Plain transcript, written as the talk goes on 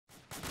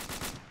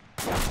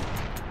Yeah,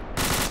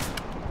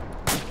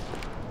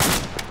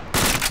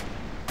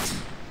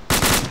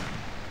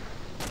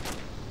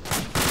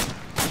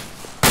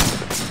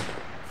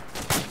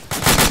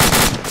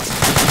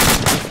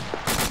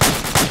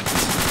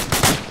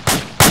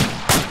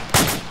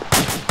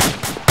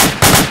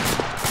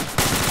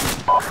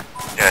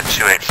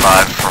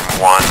 285 from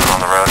 1 on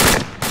the road.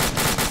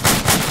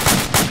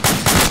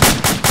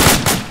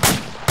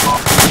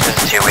 This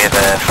is 2, we have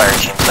a fire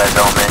team size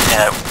element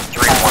at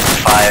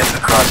 315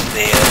 across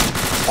the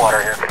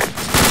water here.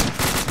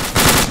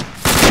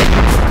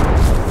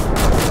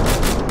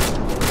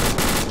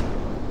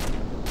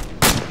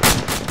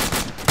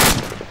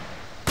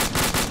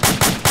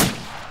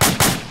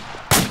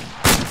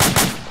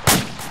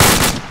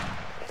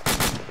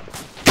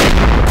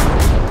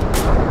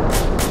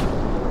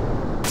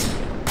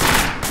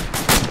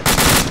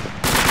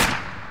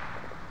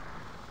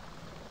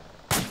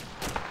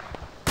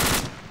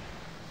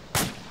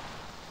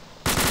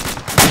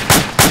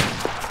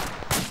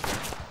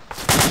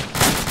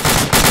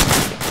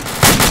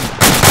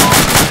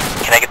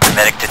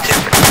 Medic to 2.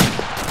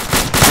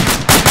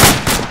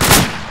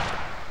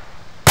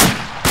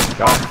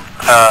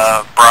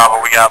 Bravo,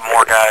 we got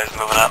more guys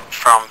moving up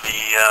from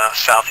the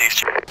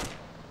southeast.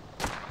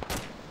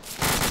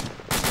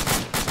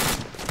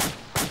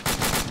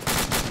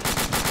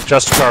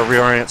 Justicar,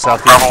 reorient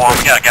southeast. Bravo 1,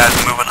 we got guys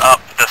moving up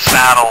the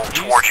saddle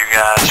towards you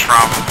guys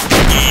from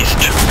east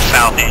to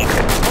southeast.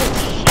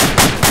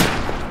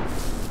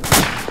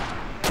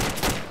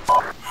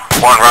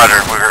 1,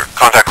 roger, we're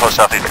contact close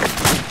southeast.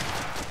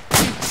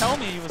 Tell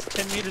me he was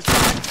 10 meters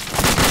behind.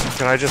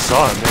 And I just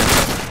saw him, man.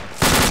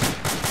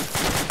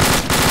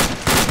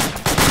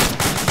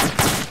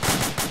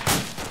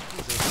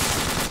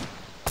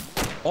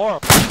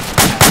 Or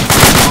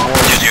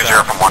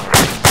 220 from 1.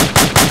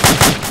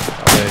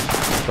 Okay,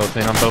 both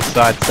in on both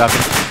sides,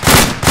 stopping.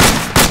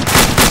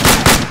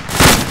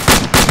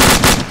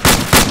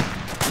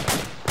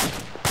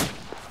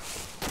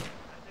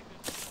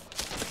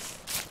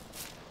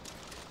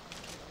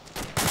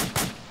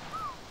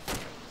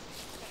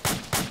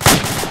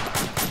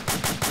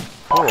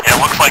 Yeah,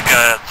 it looks like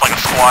it's like a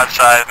squad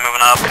size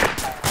moving up.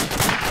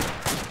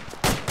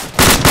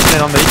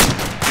 In on me.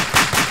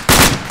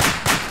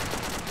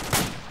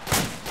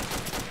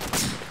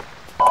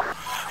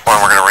 One,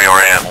 we're going to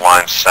reorient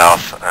line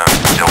south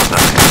and deal with them.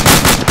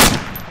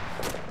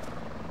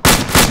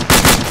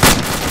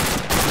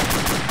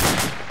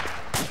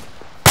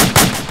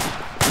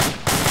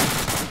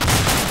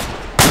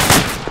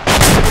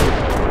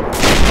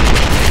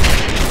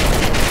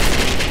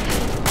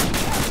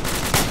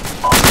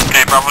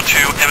 Bravo 2,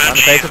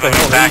 MMG is moving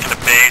back to the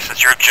base.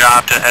 It's your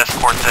job to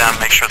escort them,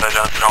 make sure they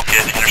don't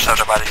get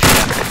intercepted by these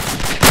guys.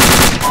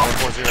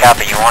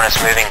 Copy, you want us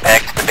moving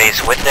back to the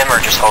base with them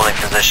or just holding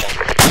position?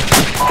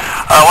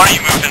 Why don't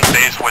you move in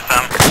base with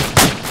them?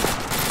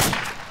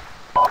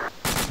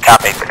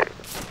 Copy.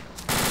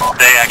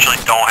 They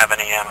actually don't have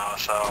any ammo,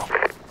 so...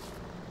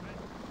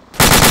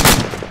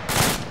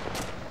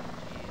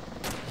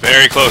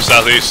 Very close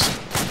southeast.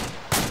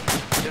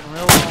 getting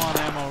real low on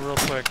ammo real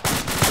quick.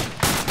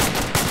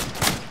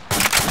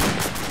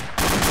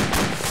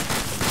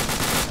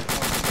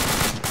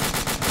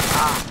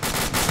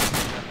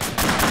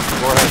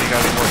 Go ahead, you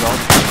got any more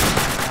guns?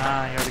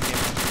 Ah, he already gave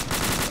me.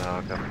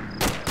 Oh, okay.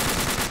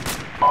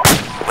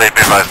 Lead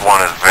be advised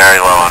 1 is very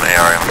low on AR.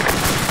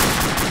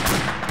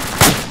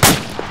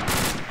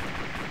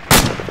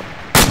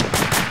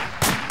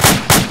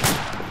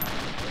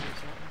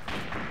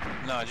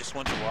 No, I just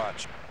want to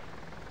watch.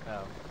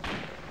 Oh.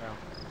 No.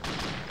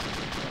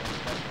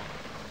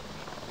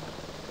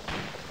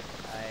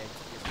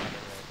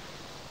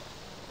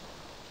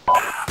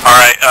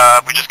 Alright,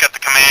 we just got the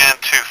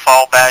command to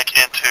fall back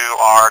into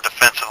our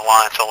defensive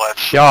line, so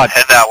let's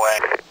head that way.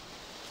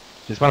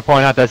 Just want to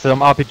point out there's some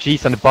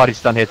RPGs on the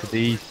bodies down here to the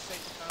east.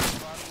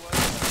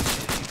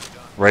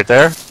 Right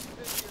there?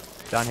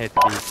 Down here to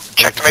the east.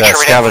 Check to make sure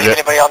we didn't leave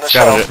anybody on the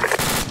show.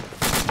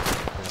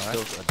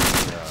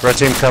 Red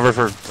team cover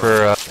for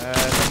never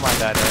mind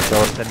that,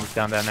 send me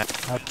down there now.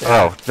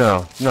 Oh,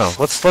 no.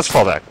 Let's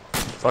fall back.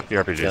 Fuck the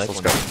RPGs, let's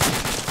go.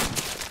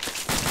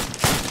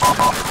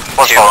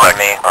 Let's fall back.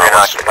 Me. We're gonna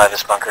occupy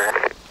this bunker.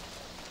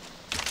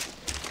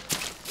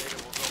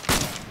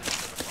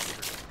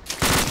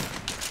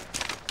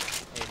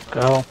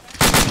 Go.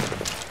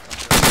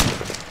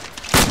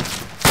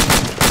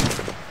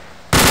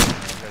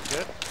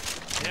 Good?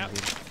 Yeah.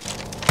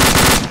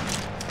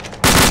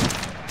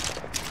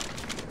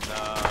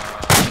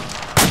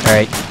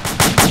 Alright.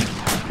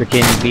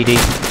 Freaking BD.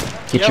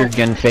 Get your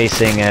gun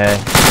facing,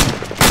 range,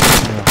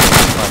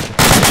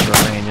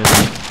 isn't it?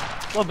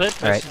 A little bit,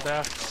 Alright.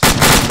 back.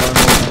 Lone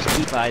Wolf, just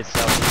keep eyes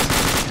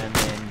southeast, and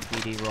then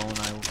BD roll and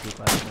I will keep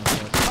eyes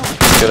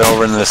northwest. Get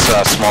over in this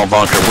small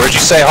bunker. Where'd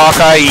you say,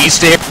 Hawkeye?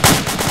 East here?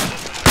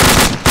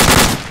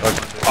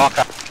 Okay.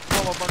 Hawkeye.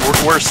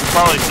 We're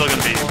probably still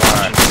going to be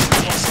watching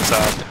east and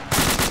south.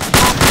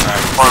 Alright,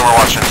 we're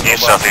watching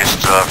east,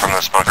 southeast from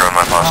this bunker on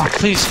my post. Oh,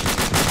 please.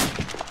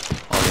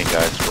 Okay,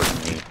 guys, we're going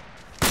to need.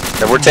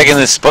 And we're taking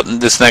this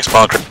next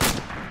bunker.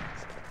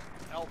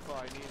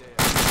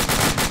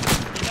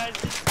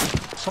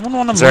 Someone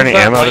want to move Is there any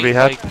that ammo to light, be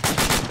had? like,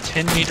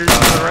 10 meters to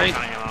the right?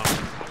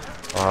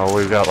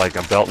 We've got like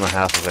a belt and a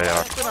half of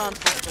AR.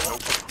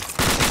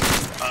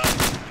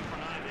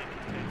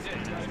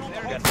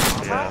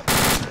 Yeah.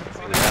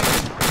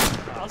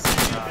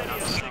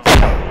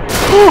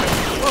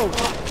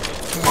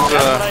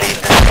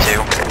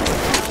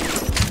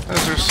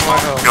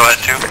 Go ahead,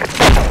 2.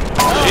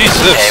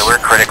 Jesus! Okay, we're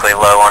critically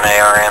low on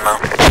AR ammo.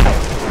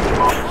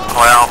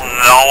 Well,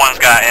 no one's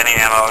got any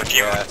ammo. If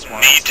you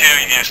need to,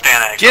 you can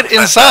stand at. Get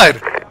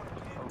inside!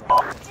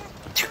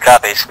 2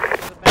 copies.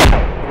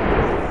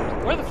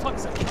 Where the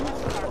fuck's that?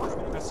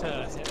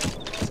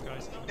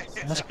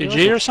 That's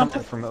SPG or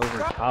something? From over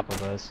top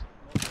of us.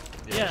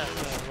 Yeah.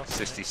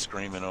 60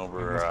 screaming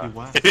over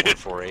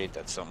 448.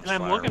 That's something.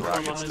 And I'm looking for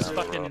him on his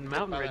fucking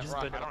mountain ridges,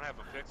 but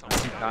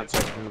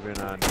Contact moving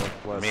on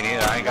northwest. Me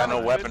neither. I ain't got no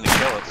weapon to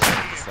kill it.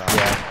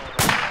 Yeah,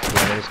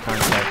 there's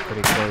contact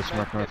pretty close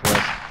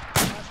northwest.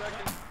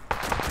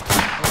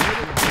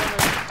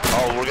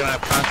 Oh, we're gonna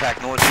have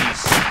contact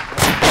northeast.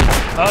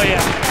 oh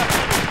yeah.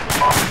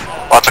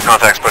 Lots of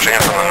contacts pushing in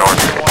from the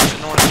north. Watch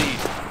it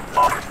northeast.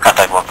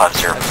 Contact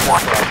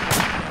 1501.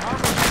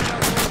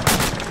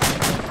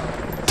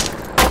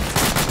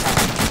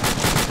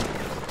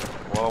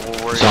 Well,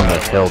 we'll worry It's on the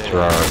about it hill one to day.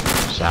 our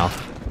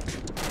south.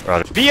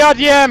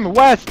 VRDM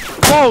west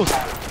close.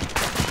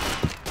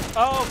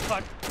 Oh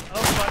fuck.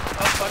 Oh fuck.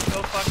 Oh fuck.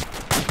 Oh fuck.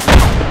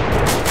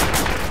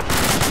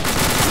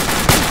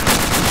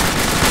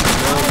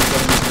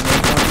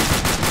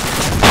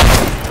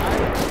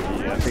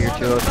 Figure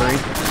 203.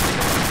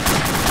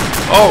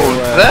 Oh,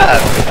 that!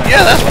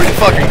 Yeah, that's pretty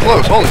fucking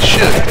close. Holy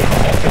shit.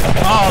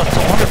 Oh, it's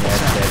a wonderful.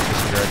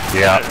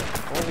 Yeah.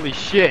 Holy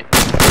shit.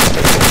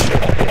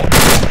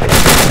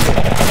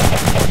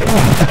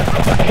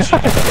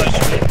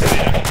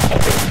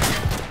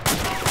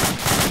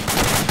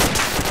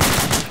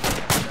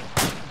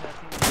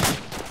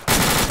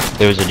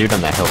 There was a dude on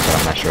that hill, so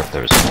I'm not sure if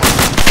there was more.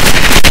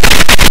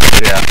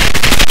 Yeah.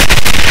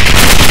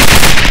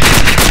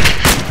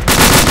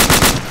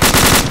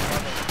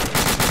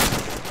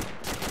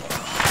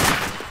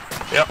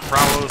 Yep,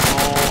 Bravo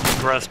small,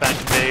 ingress back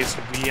to base.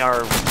 We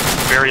are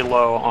very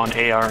low on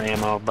AR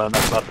ammo, but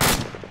that's about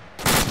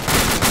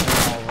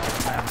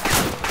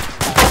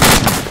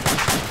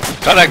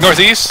Contact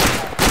northeast.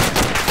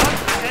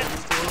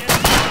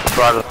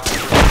 Bravo.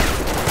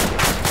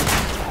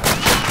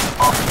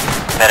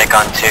 Medic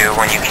on 2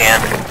 when you can.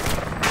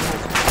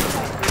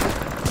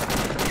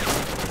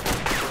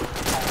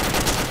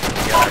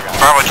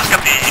 Bravo, just got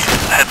the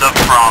heads up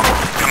from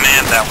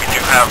command that we do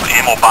have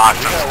ammo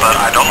boxes, but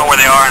I don't know where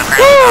they are and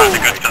apparently they're not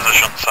in a good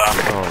position, so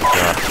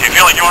if you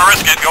feel like you want to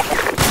risk it, go for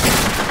it.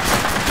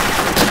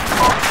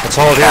 That's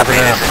all it is Copy,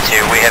 for now. this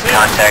is 2. We have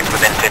contact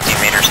within 50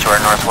 meters to our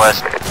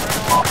northwest.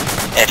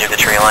 Edge of the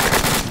tree line.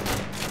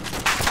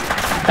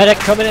 Medic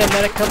coming in,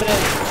 medic coming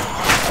in.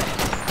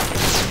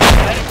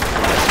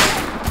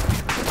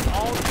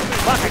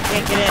 Fuck, I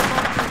can't get in.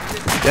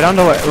 Get on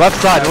the left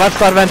side of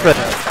entrance.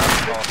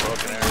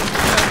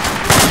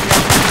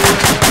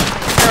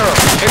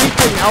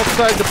 Anything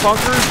outside the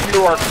bunkers,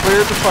 you are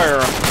cleared to fire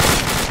on.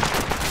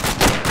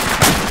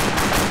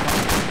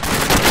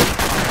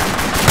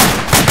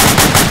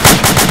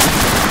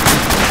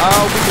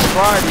 We can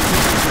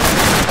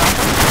try.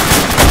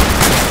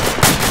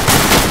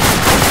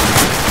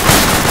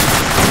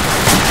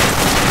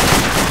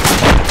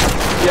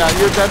 Yeah,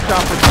 your dead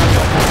stop is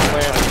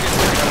land.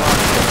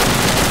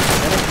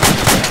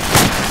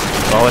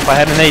 Well, if I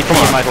had an AP,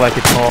 I might like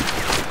it more.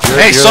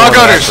 Hey, saw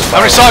gunners! How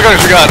many saw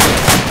gunners we got?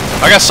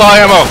 I got saw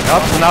ammo.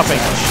 Up to nothing.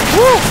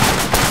 Woo!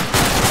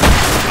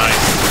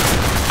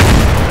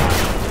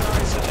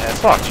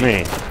 Fuck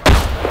me.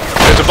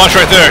 There's a bunch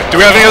right there. Do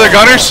we have any other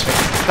gunners?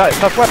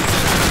 Tough weapon.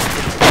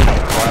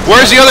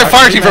 Where's the other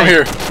fire team from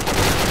here?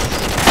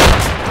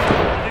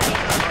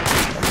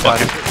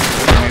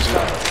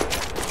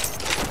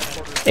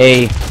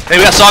 Hey,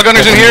 we got saw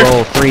gunners in here?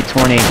 Roll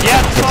 320.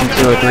 Yeah, Get some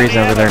 203s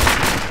over there.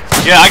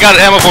 Yeah, I got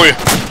ammo for you.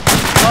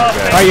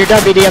 Alright, you're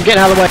done, BD. I'm getting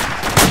out of the way.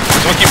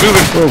 Don't keep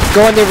moving.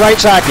 Go on the right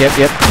side. Yep.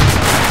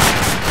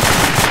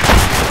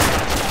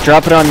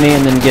 Drop it on me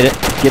and then get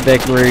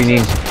back where you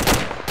need.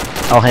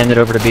 I'll hand it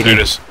over to BD. There it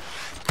is.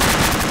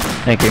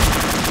 Thank you. Come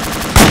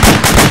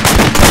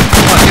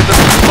on, get the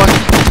fuck.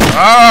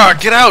 Ah,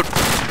 get out!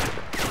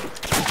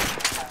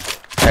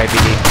 Alright,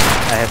 BD.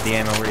 I have the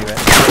ammo. Where you at?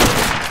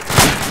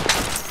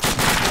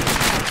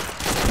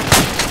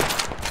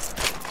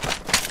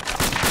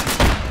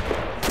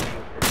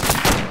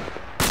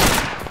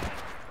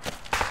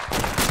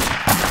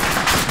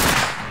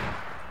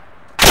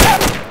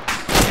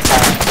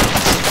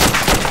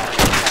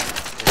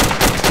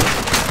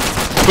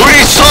 Who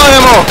needs saw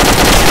ammo?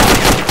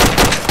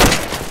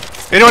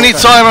 Anyone need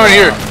saw ammo in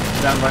here?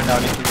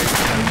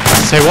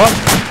 Say what?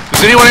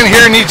 Does anyone in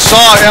here need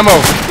saw ammo?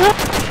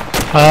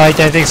 I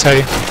don't think so.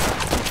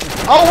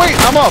 Oh wait,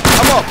 I'm up.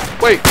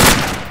 Wait.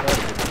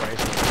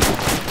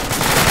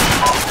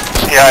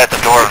 Yeah, at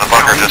the door of the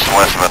bunker just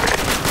west of it.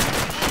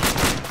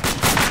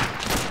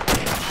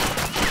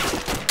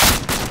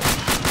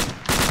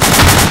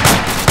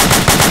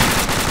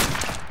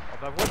 Well,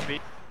 that would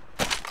be.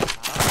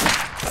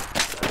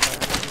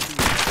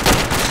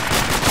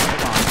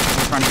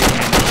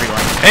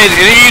 Hey,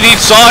 any of you need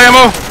saw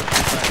ammo?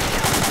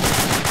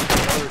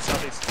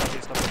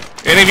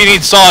 Any of you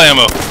need saw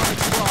ammo?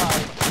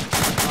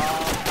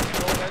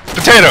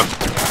 Potato!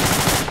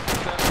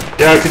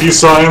 Yeah, could you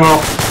saw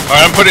ammo?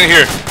 Alright, I'm putting it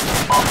here.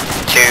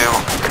 2.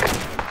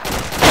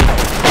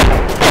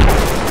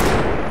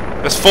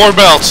 That's 4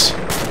 belts.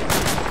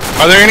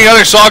 Are there any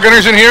other saw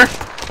gunners in here?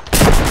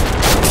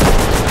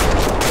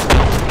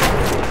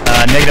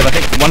 Negative. I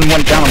think one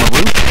went down on the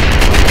roof.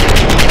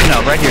 No,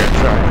 right here.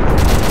 Sorry.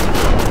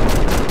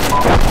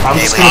 I'm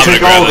just gonna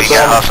take all of We it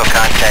got down. hostile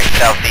contact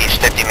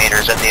southeast 50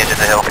 meters at the edge of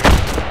the hill.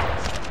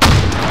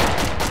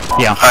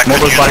 Yeah,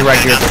 Mobile's body right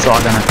here is the saw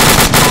gunner.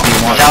 If you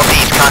want.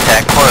 Southeast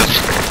contact, close.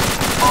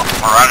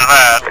 Roger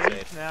that.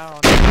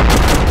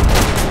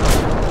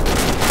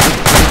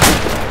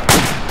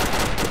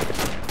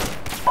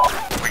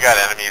 We got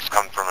enemies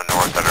coming from the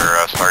north that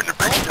are starting to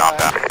breach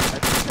compound.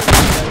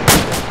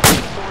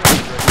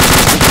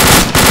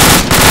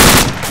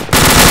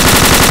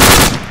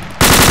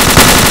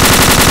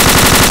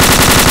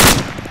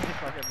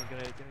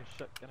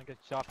 Gonna get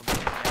shot from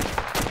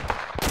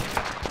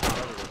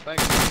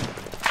thanks.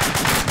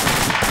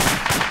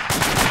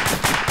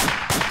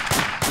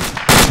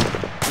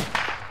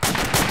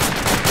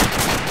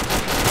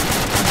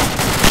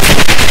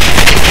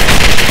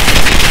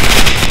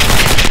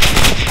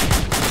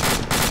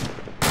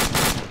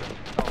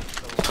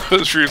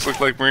 Those trees look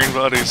like marine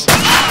bodies.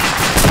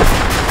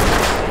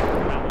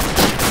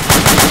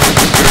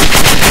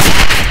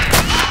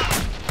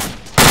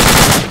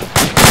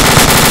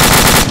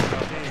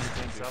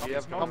 You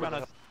have no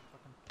minutes.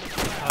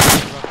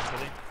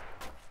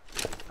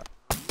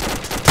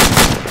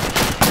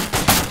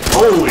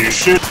 Holy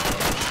shit!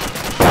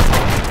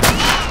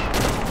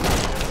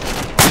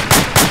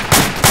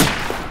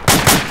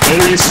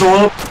 Are you still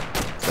up?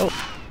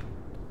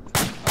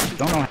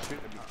 Don't know. I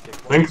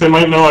think they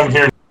might know I'm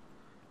here.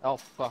 Oh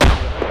fuck.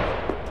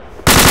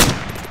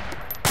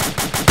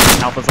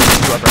 Alpha's on the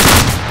 2 upper.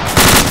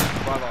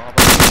 Bravo, how about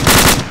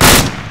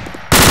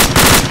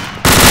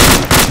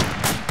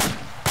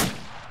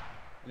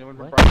anyone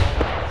from Bravo?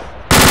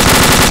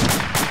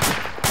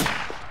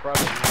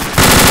 Bravo.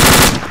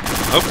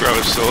 Oh,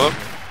 Bravo's still up.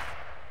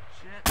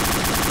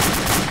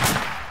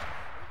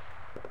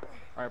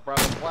 Alright,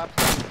 Bravo, flaps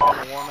down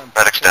to 1 and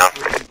Medics down.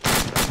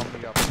 Help me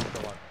up.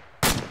 Go on.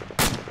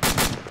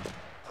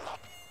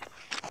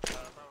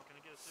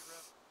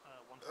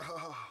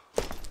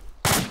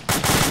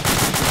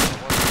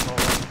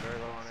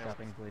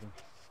 Stopping bleeding.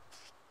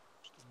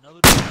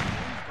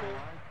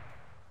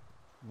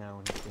 No,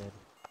 he's dead.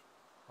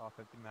 Off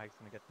empty mag's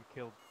gonna get you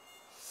killed.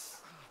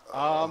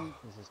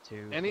 This is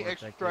 2. Any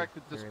Vortex extract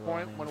at is this very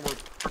point low when land. we're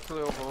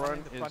partially overrun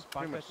is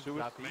pretty much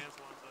suicide.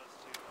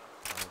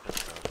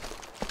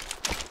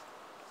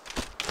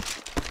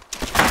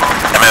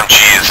 MMG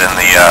is in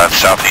the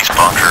southeast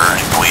bunker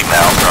and bleeding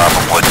out,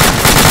 probably.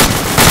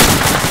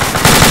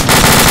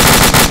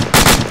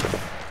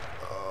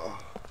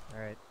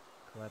 Alright,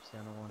 collapse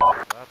down to 1.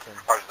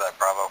 Roger that,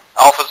 Bravo.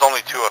 Alpha's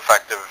only 2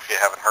 effective if you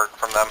haven't heard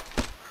from them.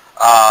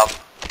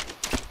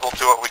 We'll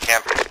do what we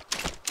can.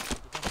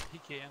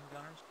 PKM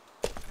gunners?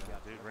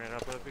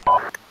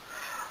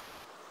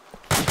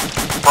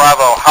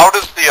 Bravo, how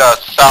does the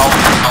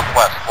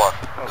southwest look?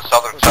 The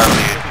southern side of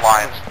the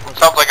lines? It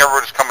sounds like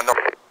everybody's coming north.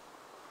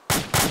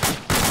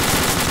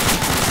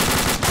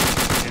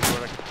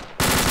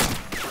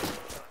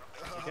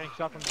 Getting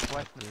shot from the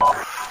west.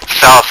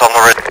 South on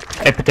the red.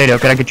 Hey, Potato,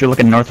 could I get you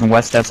looking north and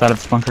west outside of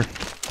this bunker?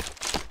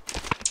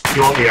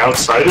 You want me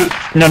outside it?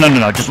 No,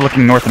 just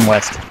looking north and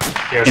west.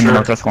 Yeah, in sure. the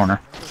northwest corner.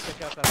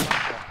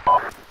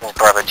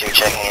 Bravo 2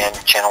 checking in,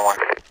 channel 1.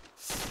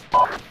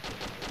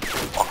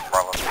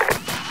 Bravo.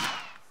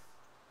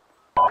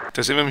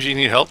 Does MMG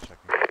need help?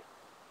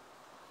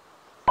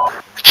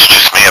 It's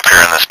just me up here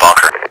in this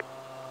bunker.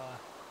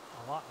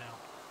 A lot now.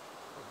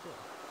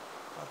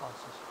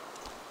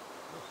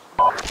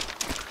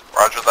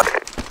 Roger that.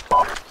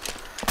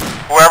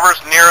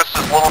 Whoever's nearest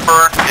this little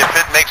bird, if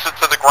it makes it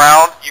to the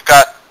ground, you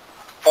got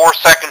 4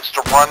 seconds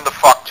to run the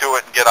fuck to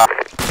it and get up.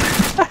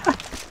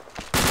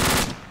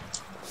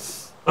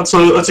 That's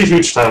a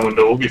huge time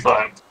window. We'll be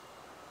fine.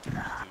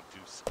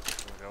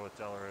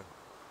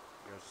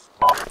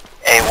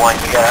 A1,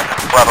 you got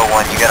Bravo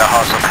 1, you got a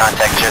hostile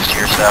contact just to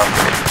your south.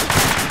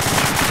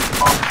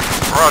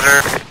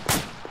 Roger.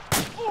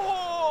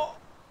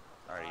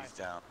 Alright, he's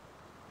down.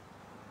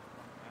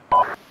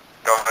 Go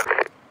ahead.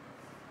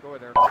 Go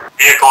ahead,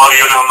 Vehicle out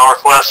unit on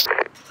northwest.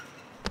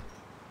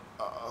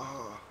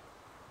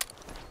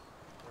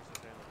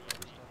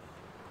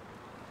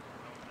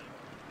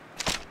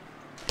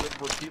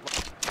 Repeat.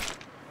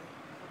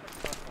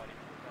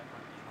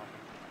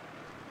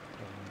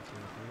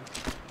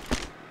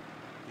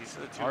 These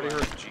are the 2 Already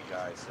heard. G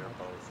guys, they're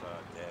both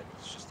dead,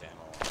 it's just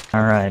ammo.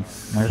 Alright,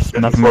 there's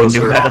nothing we can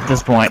do about it at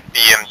this point.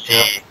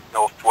 BMD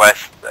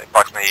northwest,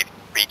 approximately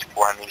 3 to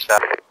 400 meters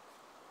out.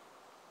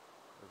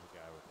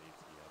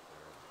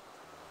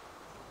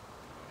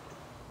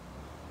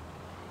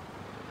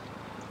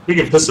 We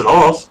can piss it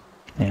off.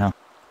 Yeah.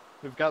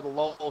 We've got a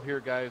lull here,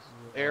 guys.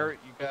 Air, you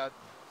got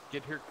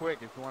get here quick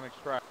if you want to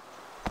extract.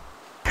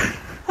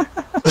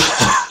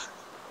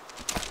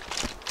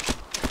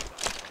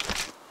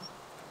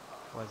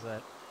 What's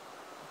that?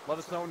 Let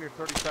us know when you're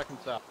 30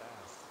 seconds out.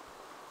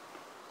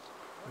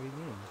 What do you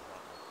mean?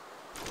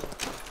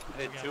 I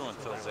did too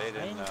until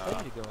Zayden and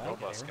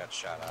Robust got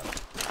shot out.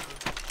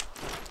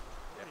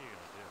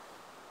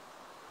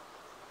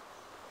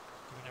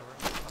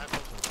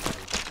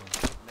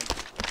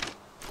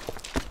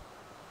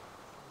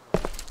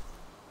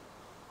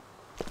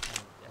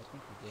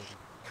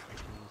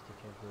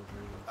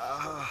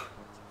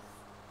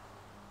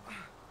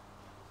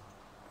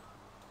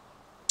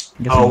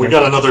 Oh, we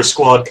got another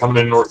squad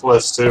coming in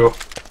northwest too.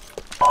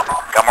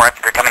 Got more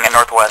infantry coming in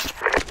northwest.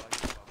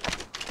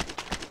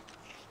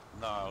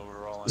 No,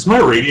 we're all in. Is my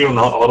radio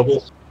not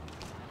audible?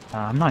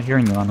 I'm not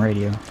hearing you on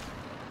radio. When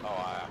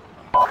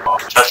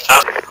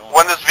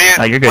this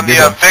you're good, when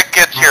the Vic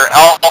gets here,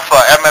 Alpha,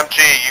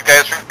 MMG, you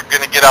guys are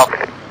gonna get out.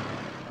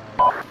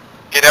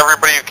 Get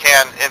everybody you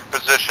can in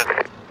position.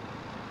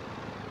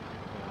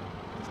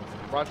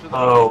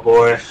 Oh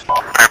boy.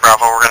 Alright,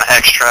 Bravo, we're gonna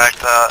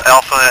extract.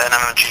 Alpha and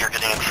MMG are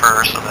getting in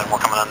first, and then we're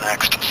coming in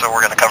next, so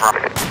we're gonna cover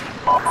them.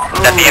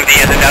 That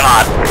BMD isn't dead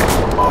on.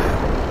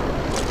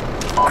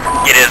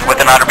 It is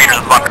within 100 meters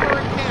of the bunker.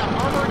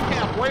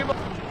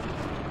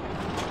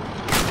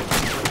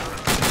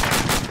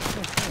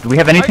 Do we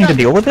have anything to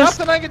deal with this?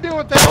 Nothing I can do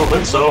with that. I don't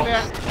think so.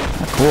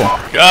 Cool.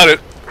 Got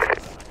it.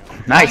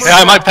 Nice. Yeah,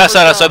 I might pass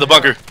out outside the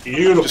bunker.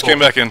 Beautiful. Just came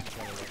back in.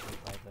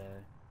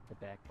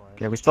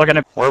 Okay, we still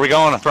gonna. Where are we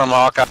going from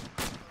Hawkeye?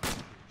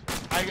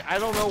 I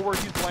don't know where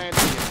he's landing.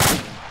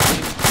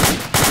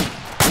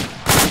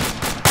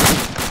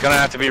 It's gonna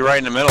have to be right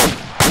in the middle.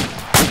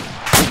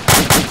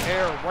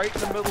 Air, right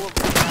in the middle of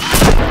the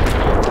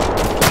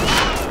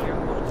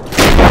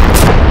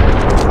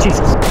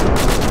Jesus.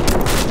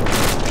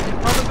 He's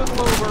coming to the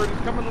little bird,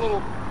 he's coming a little...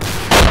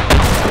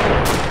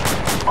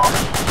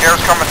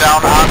 Air's coming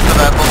down onto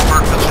that little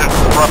bird position,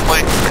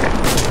 roughly.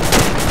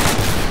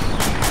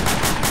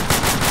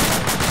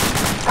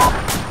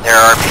 There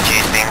are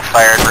RPGs being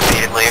fired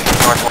repeatedly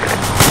northwest.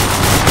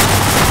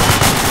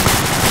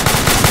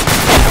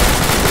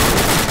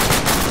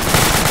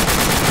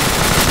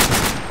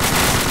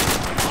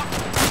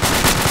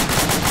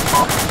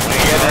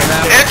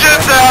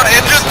 Engines out,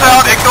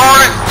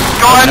 ignore it.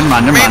 Go ahead,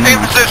 maintain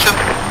position.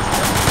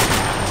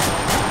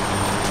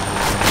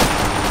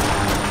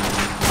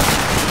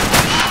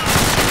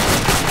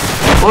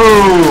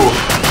 Whoa!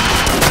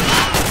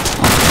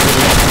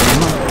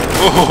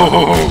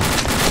 Oh.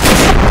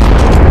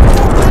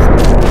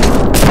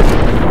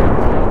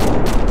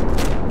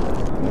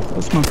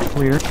 This one's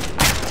clear.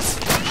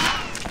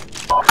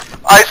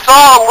 I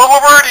saw a little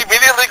bird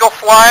immediately go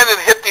flying and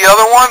hit the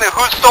other one.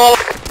 Who stole it?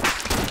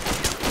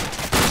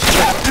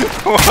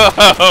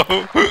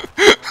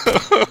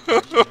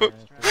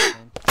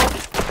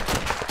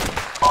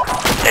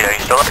 Hey, are you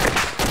still up?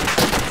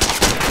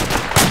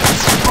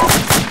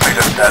 Are you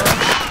just dead?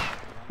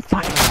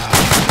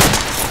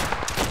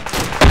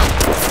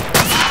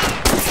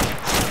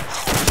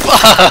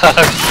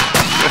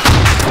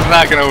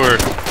 Not gonna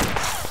work.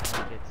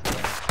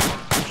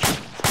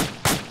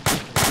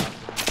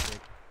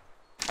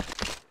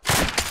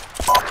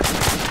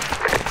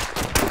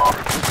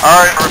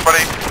 Alright,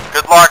 everybody.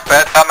 Good luck.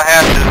 Bat down the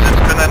hatches.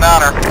 It's been an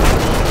honor.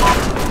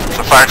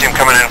 So fire team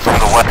coming in from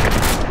the west.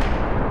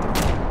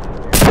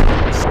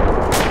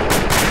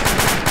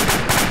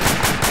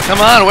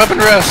 Come on, weapon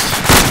rest.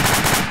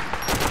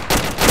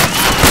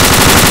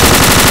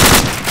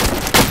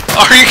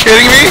 Are you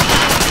kidding me?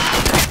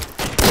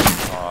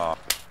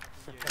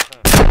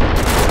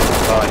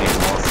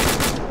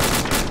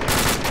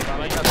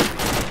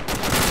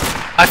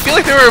 I feel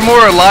like there were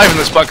more alive in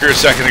this bunker a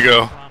second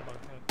ago.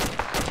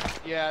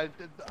 Yeah,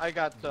 I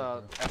got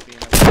FB.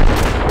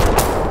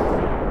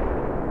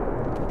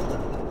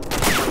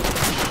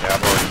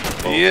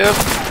 Yep.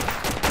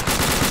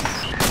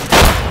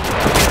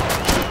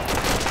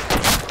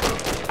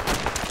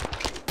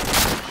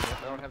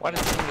 Why did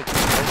you get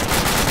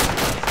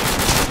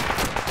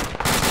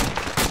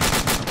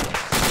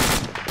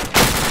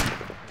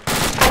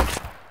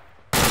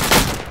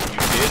You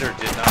did or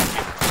did not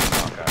give it to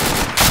Hawkeye?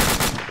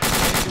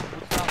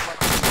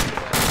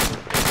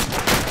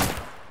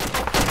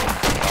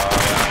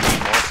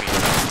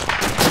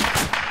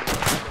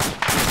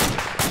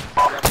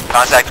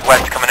 Contact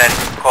west coming in,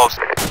 close.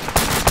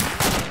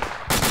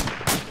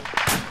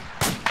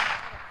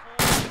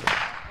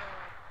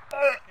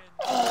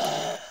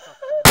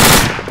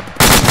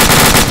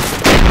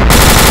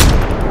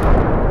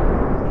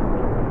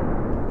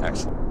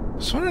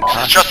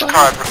 Just a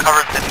card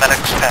recovered in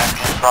medic's pack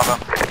in Bravo.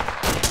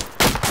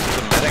 There's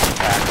a medic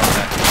pack on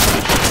that.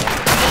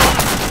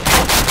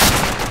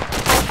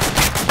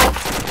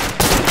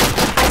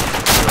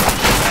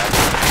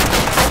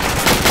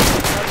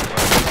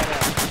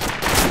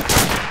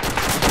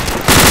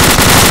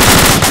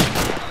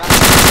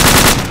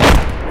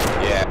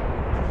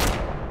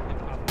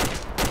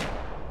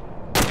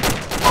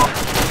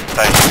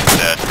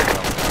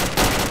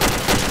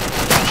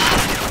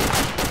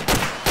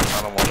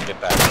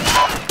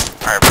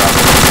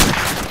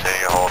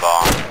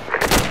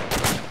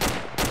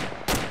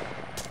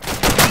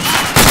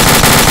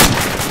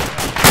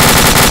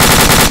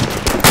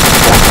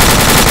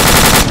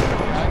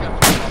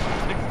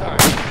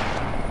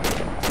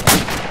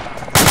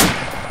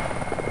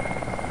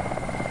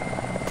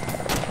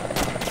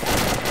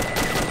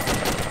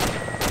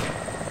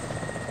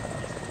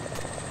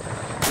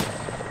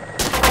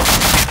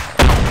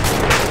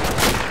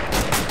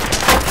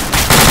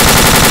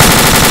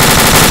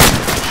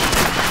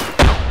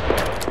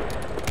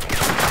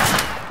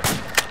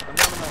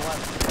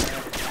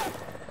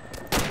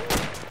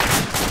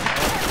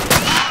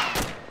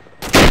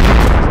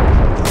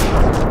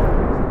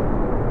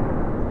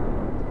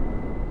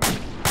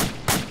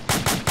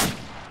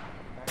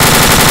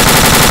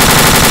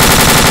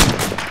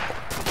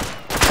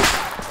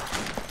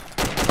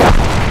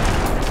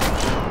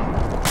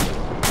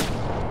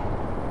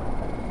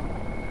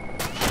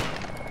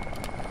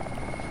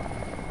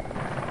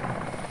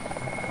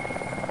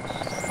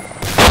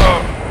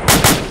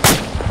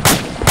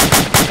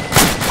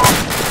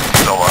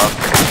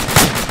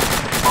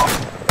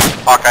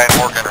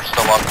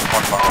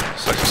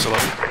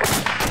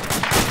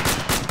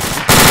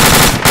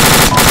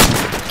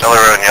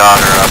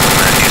 otter up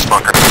in the east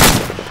bunker.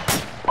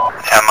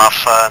 M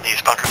off the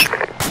east bunker too.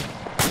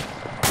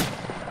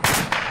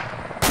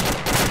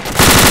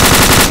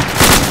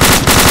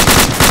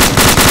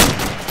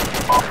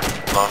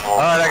 Lone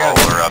wolf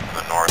roller up in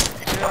the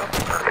northeast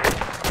bunker.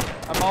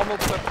 I'm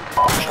almost up to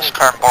Just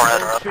current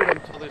borehead are up. shoot them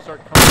until they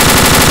start coming.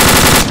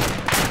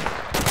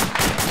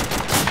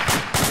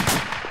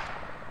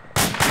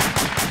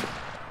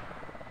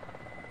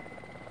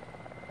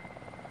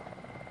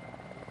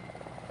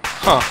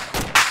 Huh.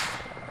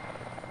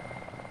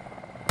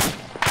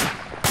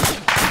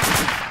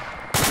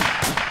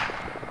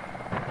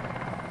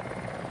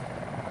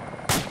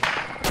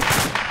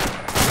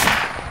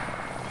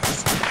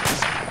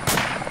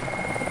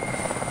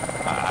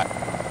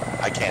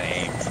 I can't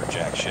aim for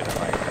jack shit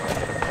if I really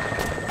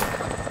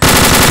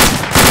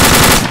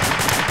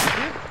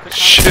hit.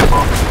 Shit.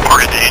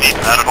 Target 80,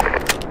 medical.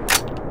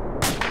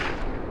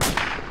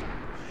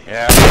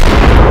 Yeah.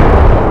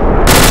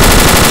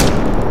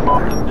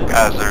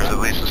 Guys, there's at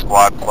least a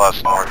squad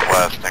plus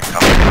northwest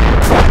incoming.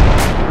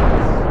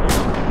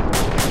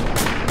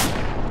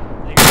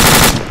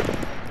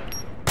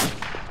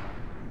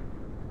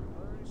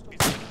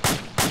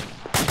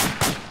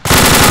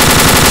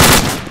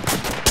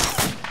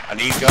 I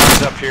need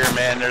guns up here,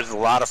 man. There's a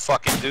lot of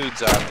fucking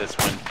dudes out this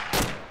one.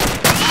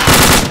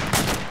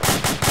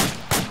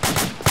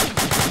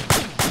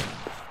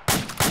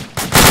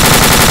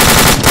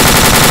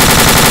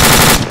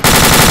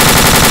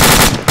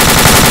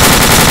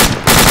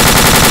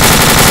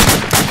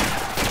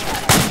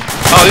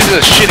 Oh, these are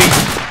the shitty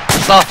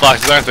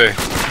softboxes, aren't they?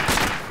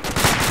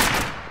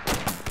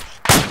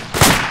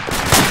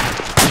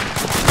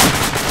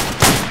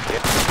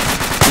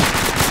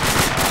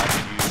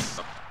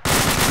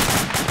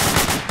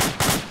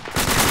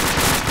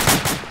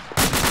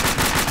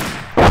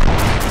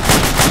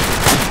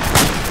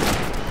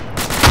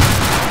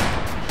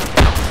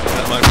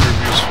 That might prove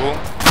useful.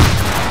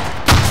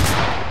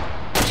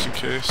 Just in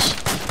case.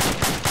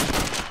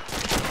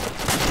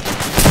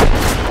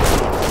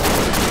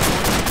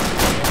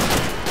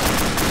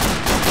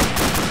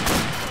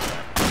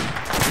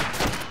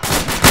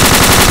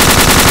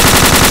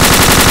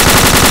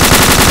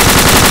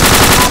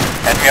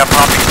 We are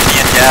pumping tea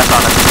and gas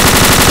on it.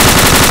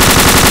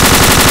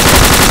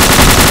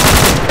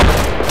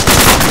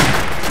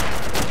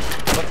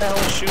 What the hell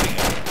is shooting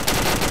at?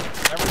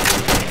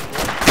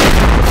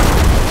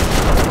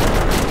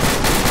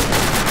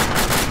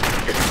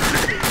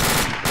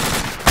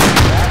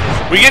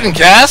 We getting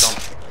gas?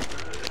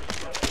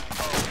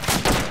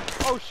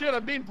 Oh shit,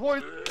 I'm being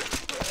poisoned.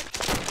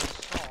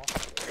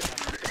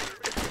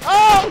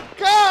 Oh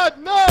god,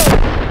 no!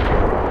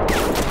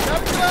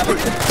 Gotta get out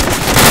of here!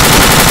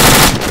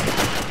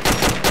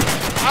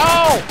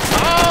 Ow!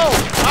 Ow!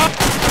 Ow!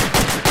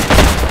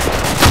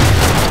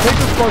 Take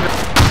this bugger.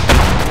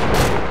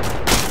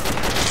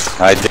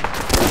 I did.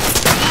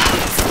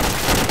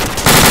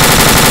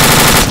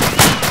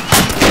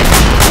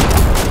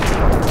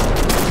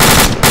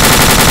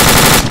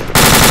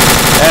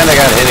 And I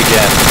got hit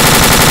again.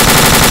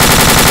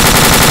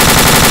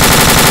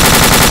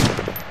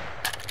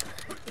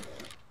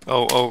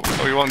 Oh,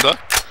 you want duck?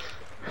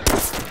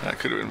 That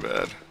could have been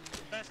bad.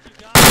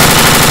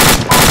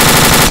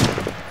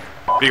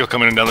 Beagle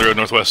coming in down the road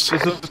northwest.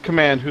 This is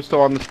command. Who's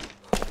still on this?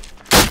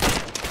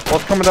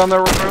 What's coming down that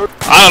road?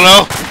 I don't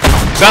know.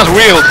 Sounds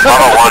wheeled.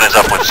 Auto 1 is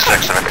up with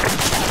 6 of it.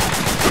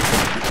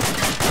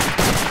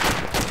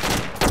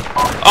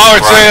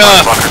 Oh, it's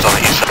a, bunkers on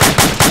the east side.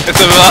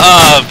 it's a,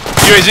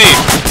 UAZ.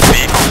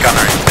 Vehicle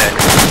gunner is dead.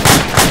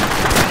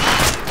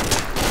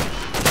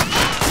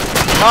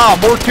 Ah,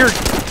 more tier.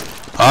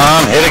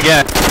 Hit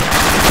again.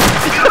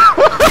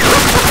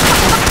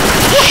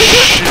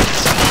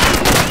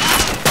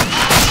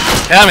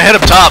 Yeah, I'm ahead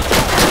up top.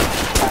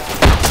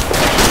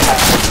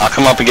 I'll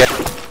come up again.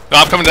 No,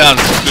 I'm coming down,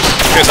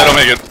 just in case I don't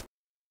make it.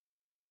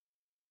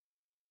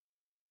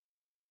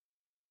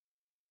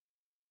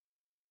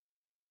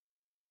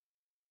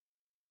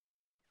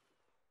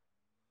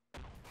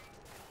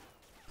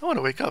 I want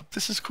to wake up.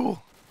 This is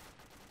cool.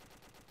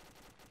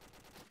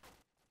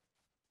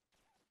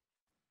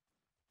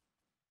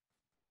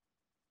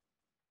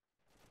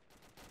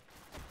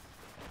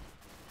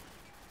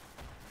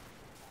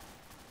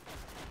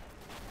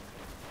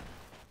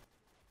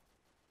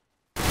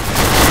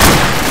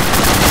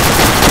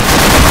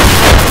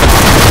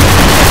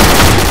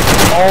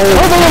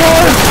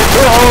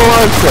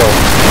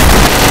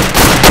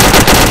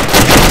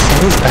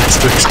 Those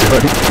bastards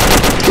doing?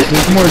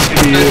 There's more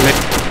GPU.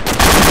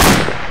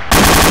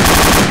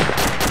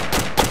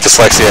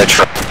 Dyslexia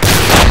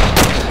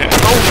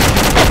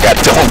got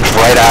dumped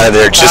right out of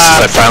there just as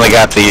I finally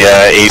got the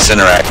Ace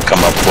Interact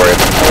come up for it. I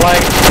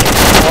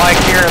like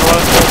hearing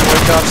local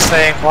wake up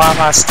saying, "Why am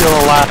I still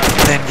alive?"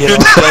 and then get on.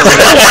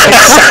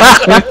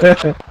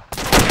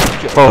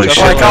 Holy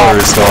shit,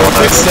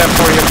 Good step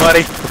for you, buddy.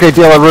 Okay,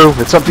 Delarue,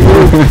 it's up to you.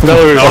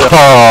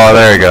 Oh,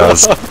 there he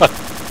goes. That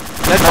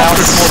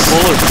bunker's more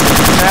bullets.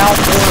 Now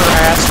more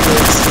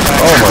asterisks.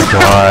 Oh my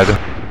god.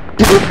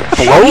 Did it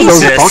blow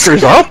those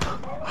bunkers up?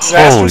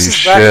 Disastrous Holy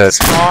is back shit. at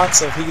spawn,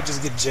 so if he could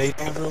just get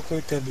J-Damned real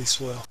quick, that'd be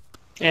swell.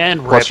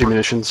 And Plus rip.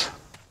 munitions.